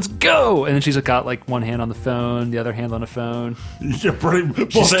 and they're like, "Let's go!" And then she's got like one hand on the phone, the other hand on the phone.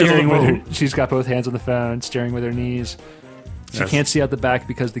 Yeah, She's got both hands on the phone, steering with her knees. She can't see out the back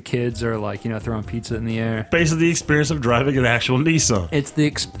because the kids are like, throwing pizza in the air. Basically, the experience of driving an actual Nissan. It's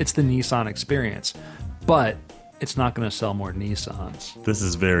the Nissan experience, but it's not going to sell more Nissans. This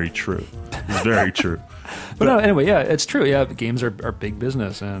is very true. It's very true. But no, anyway, yeah, it's true. Yeah, games are big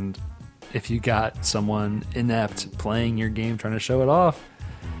business, and if you got someone inept playing your game trying to show it off,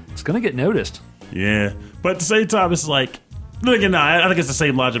 it's going to get noticed. Yeah. But at the same time, it's like, again, I think it's the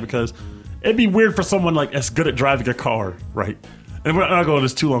same logic because it'd be weird for someone like as good at driving a car, right? And we're not going to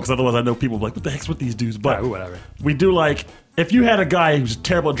this too long because otherwise I know people are like, what the heck's with these dudes? But whatever. We do like, if you had a guy who's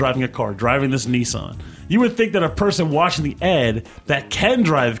terrible at driving a car, driving this Nissan, you would think that a person watching the ad that can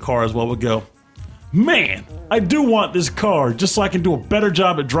drive cars well would go, man, I do want this car just so I can do a better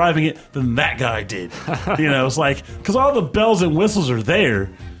job at driving it than that guy did. It's like, because all the bells and whistles are there.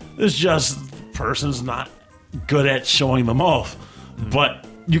 It's just the person's not good at showing them off. But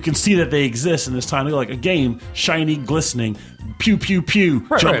you can see that they exist in this time. They're like a game, shiny, glistening, pew, pew, pew,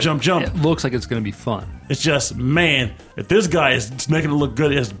 jump. It looks like it's going to be fun. It's just, man, if this guy is making it look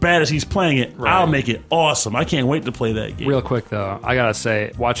good as bad as he's playing it, I'll make it awesome. I can't wait to play that game. Real quick, though, I got to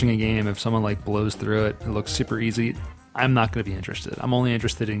say, watching a game, if someone like blows through it, it looks super easy, I'm not going to be interested. I'm only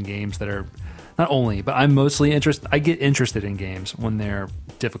interested in games that are, not only, but I'm mostly interested, I get interested in games when they're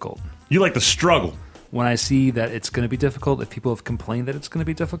difficult. You like the struggle. When I see that it's going to be difficult, if people have complained that it's going to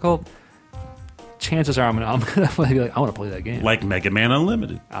be difficult, chances are I'm going to be like, I want to play that game. Like Mega Man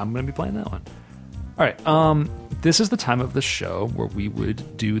Unlimited. I'm going to be playing that one. All right, this is the time of the show where we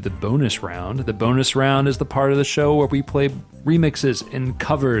would do the bonus round. The bonus round is the part of the show where we play remixes and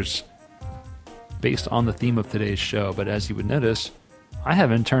covers based on the theme of today's show. But as you would notice, I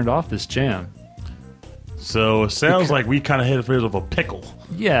haven't turned off this jam. So it sounds like we kind of hit a bit of a pickle.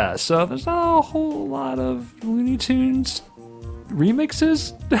 Yeah, so there's not a whole lot of Looney Tunes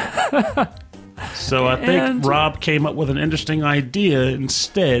remixes. So I think Rob came up with an interesting idea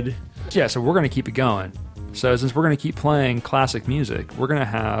instead. Yeah, so we're going to keep it going. So since we're going to keep playing classic music, we're going to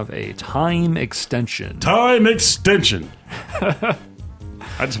have a time extension. Time extension. I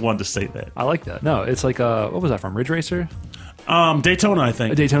just wanted to say that. I like that. No, it's like, what was that from, Ridge Racer? Daytona, I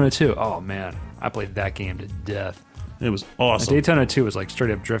think. Daytona 2. Oh, man. I played that game to death. It was awesome. Daytona 2 was like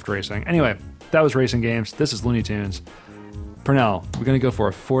straight up drift racing. Anyway, that was racing games. This is Looney Tunes. Pernell, we're going to go for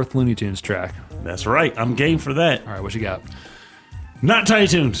a fourth Looney Tunes track. That's right. I'm game for that. All right, what you got? Not Tiny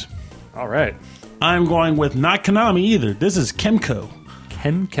Toons. All right. I'm going with not Konami either. This is Kemco.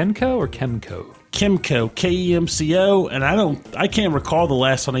 Kenco or Kemco? Kemco, Kemco, and I can't recall the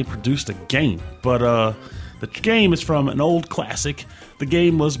last time they produced a game, but the game is from an old classic. The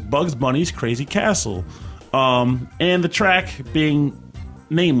game was Bugs Bunny's Crazy Castle, and the track, being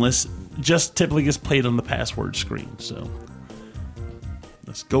nameless, just typically gets played on the password screen. So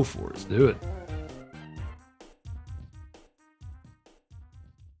let's go for it. Let's do it.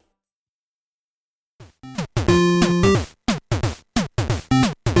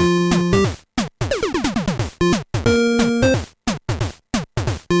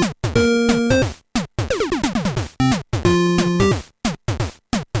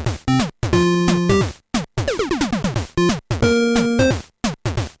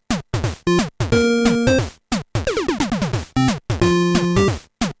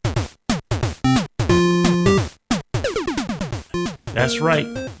 That's right.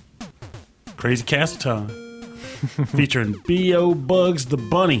 Crazy Castle time. Featuring B.O. Bugs the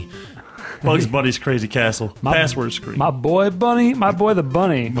Bunny. Bugs Bunny's Crazy Castle. Password screen. My boy Bunny. My boy the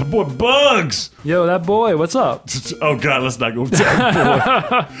Bunny. My boy Bugs. Yo, that boy, what's up? Oh, God, let's not go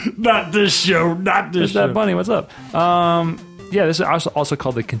that boy. Not this show. Not this show. That Bunny, what's up? Yeah, this is also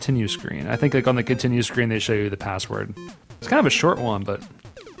called the continue screen. I think like on the continue screen, they show you the password. It's kind of a short one, but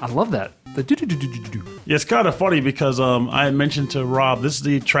I love that. The do-do-do-do-do-do. Yeah, it's kind of funny because I had mentioned to Rob, this is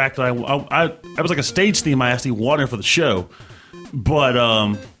the track that I was like a stage theme I actually wanted for the show. But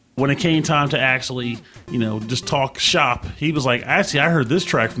when it came time to actually, just talk shop, he was like, actually, I heard this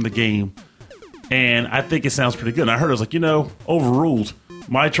track from the game, and I think it sounds pretty good. And I heard it, I was like, overruled.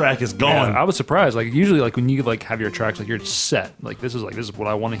 My track is gone. Yeah, I was surprised. Like usually, like when you like have your tracks, like you're set. Like this is what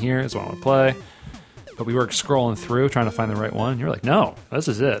I want to hear. This is what I want to play. but we were scrolling through trying to find the right one. You're like, no, this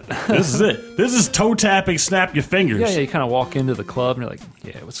is it. This is it. This is toe tapping, snap your fingers. Yeah, you kind of walk into the club and you're like,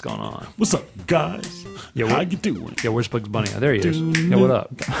 yeah, what's going on? What's up, guys? Yeah, how you doing? Yeah, where's Bugs Bunny? Oh, there he is. Yeah, what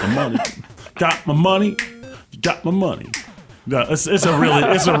up? Got my money. Got my money. You got my money. No, it's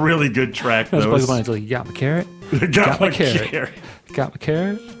a really good track That's though. Bugs Bunny. It's like, you got my carrot? Got my carrot. Got my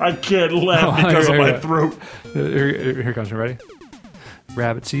carrot? I can't laugh because of my throat. Here comes. You ready?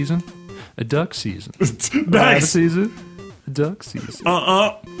 Rabbit season, a duck season. Rabbit Nice. season, a duck season.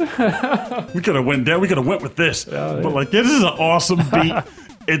 We could have went there. We could have went with this. Yeah. But like, this is an awesome beat.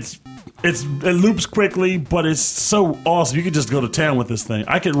 It loops quickly, but it's so awesome. You could just go to town with this thing.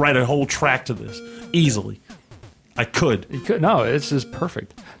 I could write a whole track to this easily. I could. You could no, it's just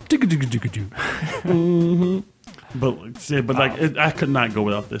perfect. I could not go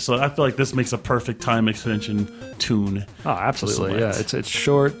without this. So I feel like this makes a perfect time extension tune. Oh, absolutely. to Yeah, select. it's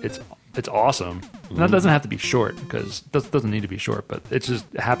short. It's awesome. And that doesn't have to be short because it doesn't need to be short, but it just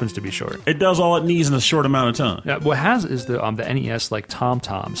happens to be short. It does all it needs in a short amount of time. Yeah, what it has is the NES like tom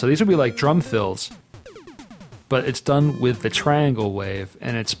tom. So these would be like drum fills, but it's done with the triangle wave,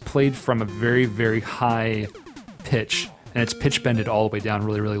 and it's played from a very very high pitch, and it's pitch bended all the way down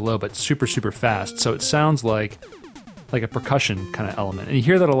really really low, but super super fast. So it sounds like a percussion kind of element, and you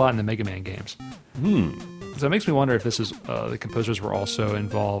hear that a lot in the Mega Man games. So it makes me wonder if this is the composers were also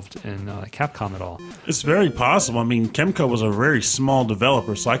involved in Capcom at all. It's very possible. I mean, Kemco was a very small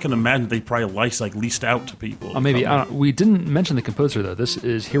developer, so I can imagine they probably leased out to people. Maybe I don't, we didn't mention the composer though. This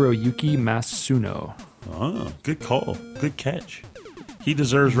is Hiroyuki Masuno. Oh, good call. Good catch. He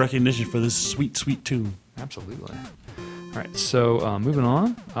deserves recognition for this sweet, sweet tune. Absolutely. All right, so moving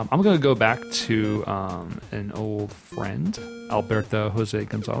on. I'm going to go back to an old friend, Alberto Jose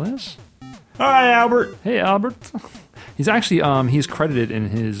Gonzalez. Hi, Albert. Hey, Albert. He's actually he's credited in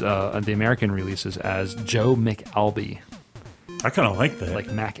his the American releases as Joe McAlby, I kind of like that. like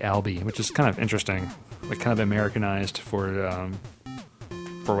McAlby, which is kind of interesting, like kind of Americanized for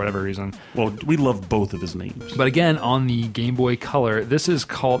whatever reason. Well, we love both of his names. But again, on the Game Boy Color, this is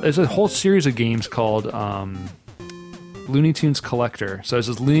called. There's a whole series of games called Looney Tunes Collector. So this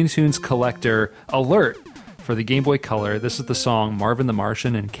is Looney Tunes Collector Alert for the Game Boy Color. This is the song Marvin the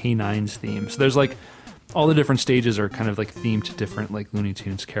Martian and K9's theme. So there's like all the different stages are kind of like themed to different like Looney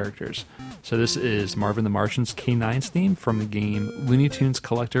Tunes characters. So this is Marvin the Martian's K9's theme from the game Looney Tunes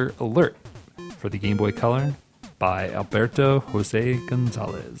Collector Alert for the Game Boy Color by Alberto Jose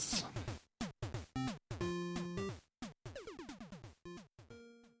Gonzalez.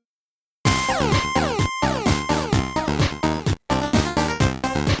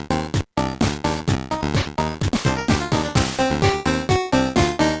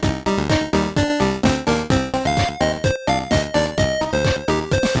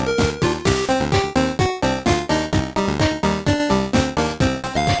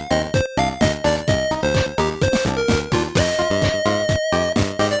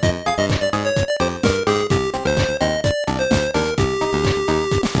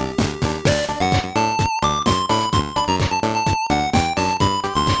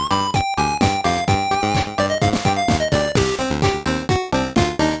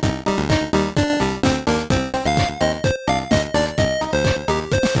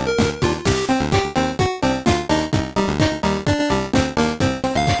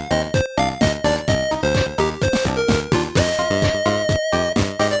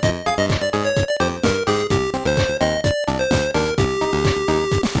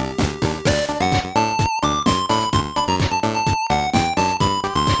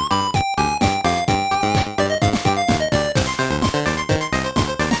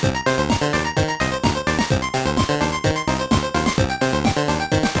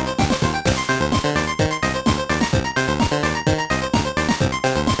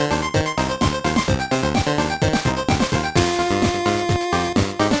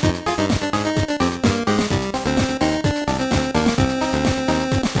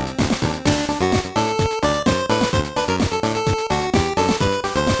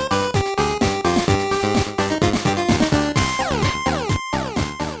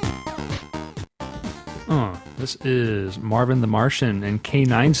 This is Marvin the Martian and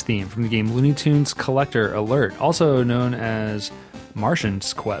K9's theme from the game Looney Tunes Collector Alert, also known as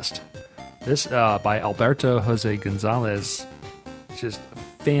Martian's Quest. This by Alberto Jose Gonzalez. Just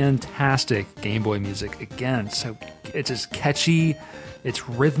fantastic Game Boy music. Again, so it's just catchy, it's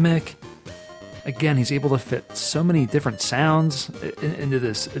rhythmic, again, he's able to fit so many different sounds into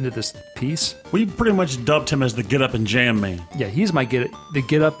this piece. We pretty much dubbed him as the Get Up and Jam man. Yeah, he's the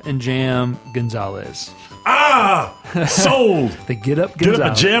Get Up and Jam Gonzalez. Ah! Sold! The Get Up Get Gonzalez. Up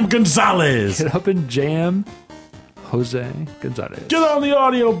and Jam Gonzalez. Get Up and Jam Jose Gonzalez. Get on the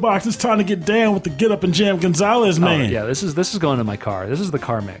audio box. It's time to get down with the Get Up and Jam Gonzalez man. Oh, yeah, this is going in my car. This is the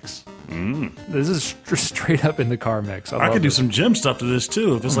car mix. This is straight up in the car mix. I could do some gym stuff to this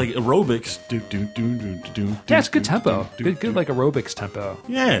too. If it's like aerobics, Yeah, it's good tempo. Good like aerobics tempo.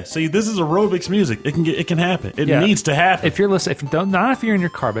 Yeah, see, this is aerobics music. It can happen. It needs to happen. If you're listening, not if you're in your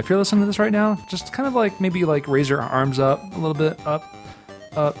car, but if you're listening to this right now, just kind of like maybe like raise your arms up a little bit, up,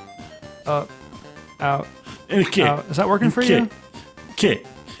 out, and kick. out. Is that working for you? Kick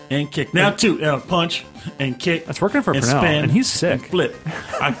and kick. Now two. Now punch and kick. That's working for and Pernell, spin and he's sick. And flip.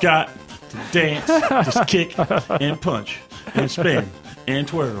 I got to dance, just kick and punch and spin and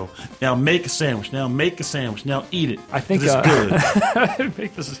twirl. Now make a sandwich. Now make a sandwich. Now eat it. I think it's good.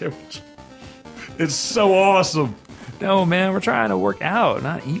 make the sandwich. It's so awesome. No, man, we're trying to work out,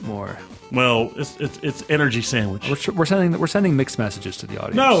 not eat more. Well, it's energy sandwich. We're sending mixed messages to the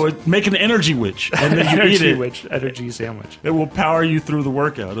audience. No, make an energy witch, and then you eat it. Energy sandwich. It will power you through the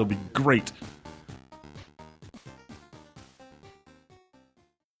workout. It'll be great.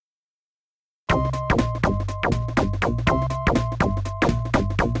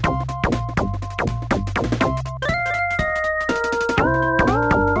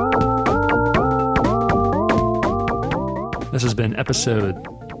 This has been episode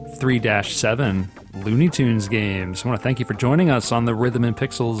 3-7, Looney Tunes Games. I want to thank you for joining us on the Rhythm and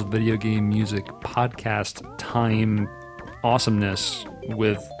Pixels video game music podcast time awesomeness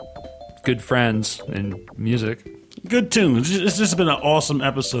with good friends and music. Good tunes. It's just been an awesome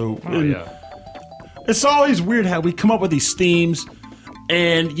episode. Oh, yeah. It's always weird how we come up with these themes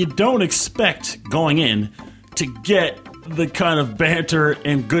and you don't expect going in to get the kind of banter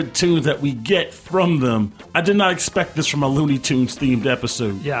and good tunes that we get from them. I did not expect this from a Looney Tunes themed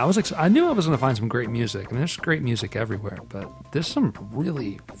episode. Yeah, I knew I was going to find some great music. I mean, there's great music everywhere, but there's some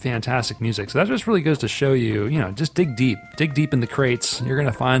really fantastic music. So that just really goes to show you, just dig deep in the crates. You're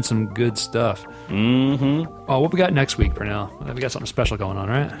going to find some good stuff. Mm-hmm. Oh, what we got next week, Pernell? We got something special going on,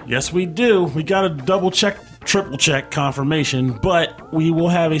 right? Yes, we do. We got a double check, triple check confirmation, but we will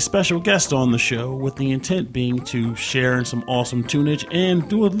have a special guest on the show with the intent being to share in some awesome tunage and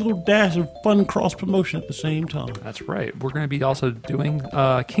do a little dash of fun cross promotion at the same time. That's right. We're going to be also doing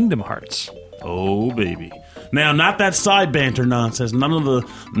Kingdom Hearts. Oh, baby. Now, not that side banter nonsense. None of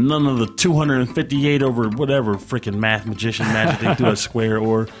the 258 over whatever freaking math magician magic they do at Square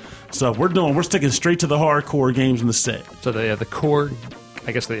or stuff. We're sticking straight to the hardcore games in the set. So the core,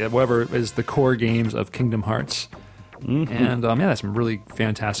 I guess whatever is the core games of Kingdom Hearts. Mm-hmm. And that's some really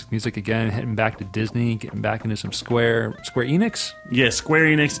fantastic music again. Heading back to Disney, getting back into some Square Enix. Yeah,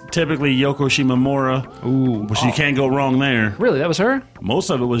 Square Enix. Typically Yoko Shimomura. Ooh, which you can't go wrong there. Really, that was her? Most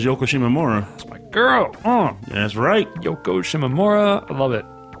of it was Yoko Shimomura. That's my girl. That's right. Yoko Shimomura. I love it.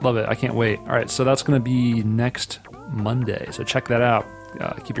 I can't wait. All right, so that's going to be next Monday. So check that out.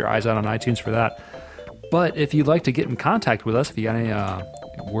 Keep your eyes out on iTunes for that. But if you'd like to get in contact with us, if you got any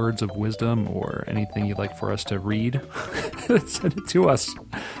words of wisdom or anything you'd like for us to read, send it to us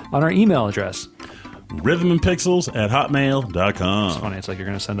on our email address. rhythmandpixels@hotmail.com. It's funny. It's like you're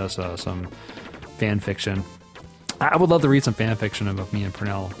going to send us some fan fiction. I would love to read some fan fiction of me and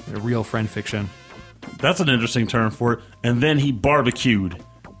Pernell. A real friend fiction. That's an interesting term for it. And then he barbecued.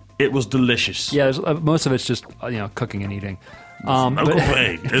 It was delicious. Yeah, most of it's just cooking and eating.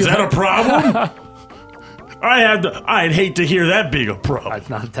 Okay, is that a problem? I'd hate to hear that big a problem. It's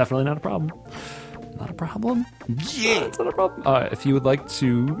definitely not a problem. Not a problem? Yeah. It's not a problem. If you would like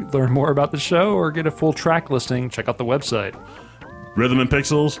to learn more about the show or get a full track listing, check out the website.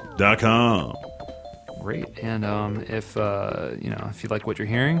 rhythmandpixels.com. Great. And if you like what you're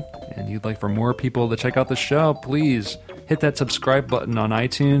hearing and you'd like for more people to check out the show, please hit that subscribe button on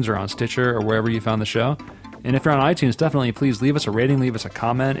iTunes or on Stitcher or wherever you found the show. And if you're on iTunes, definitely please leave us a rating, leave us a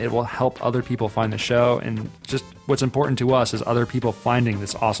comment. It will help other people find the show. And just what's important to us is other people finding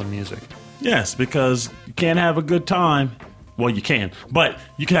this awesome music. Yes, because you can't have a good time. Well, you can. But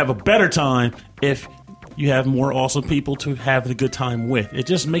you can have a better time if you have more awesome people to have the good time with. It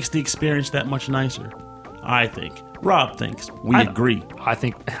just makes the experience that much nicer, I think. Rob thinks. We agree. I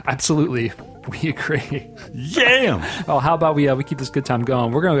think absolutely we agree. Yeah. Oh, how about we keep this good time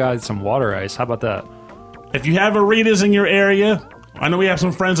going? We're going to go get some water ice. How about that? If you have Ritas in your area, I know we have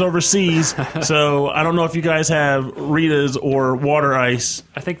some friends overseas, so I don't know if you guys have Ritas or water ice.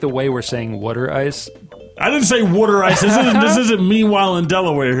 I think the way we're saying water ice I didn't say water ice. This isn't Meanwhile in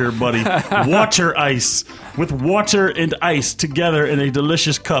Delaware here, buddy. Water ice. With water and ice together in a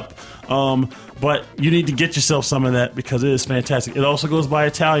delicious cup. But you need to get yourself some of that because it is fantastic. It also goes by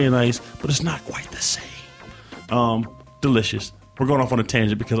Italian ice, but it's not quite the same. Delicious. We're going off on a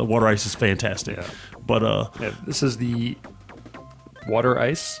tangent because water ice is fantastic. Yeah. But this is the Water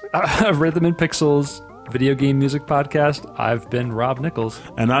Ice Rhythm and Pixels video game music podcast. I've been Rob Nichols.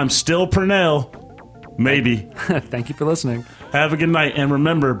 And I'm still Purnell. Maybe. Thank you for listening. Have a good night. And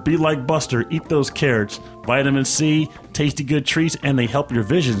remember, be like Buster. Eat those carrots. Vitamin C, tasty good treats, and they help your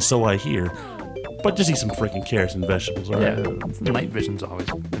vision, so I hear. But just eat some freaking carrots and vegetables, all right? Yeah, night vision's always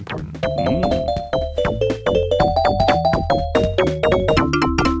important.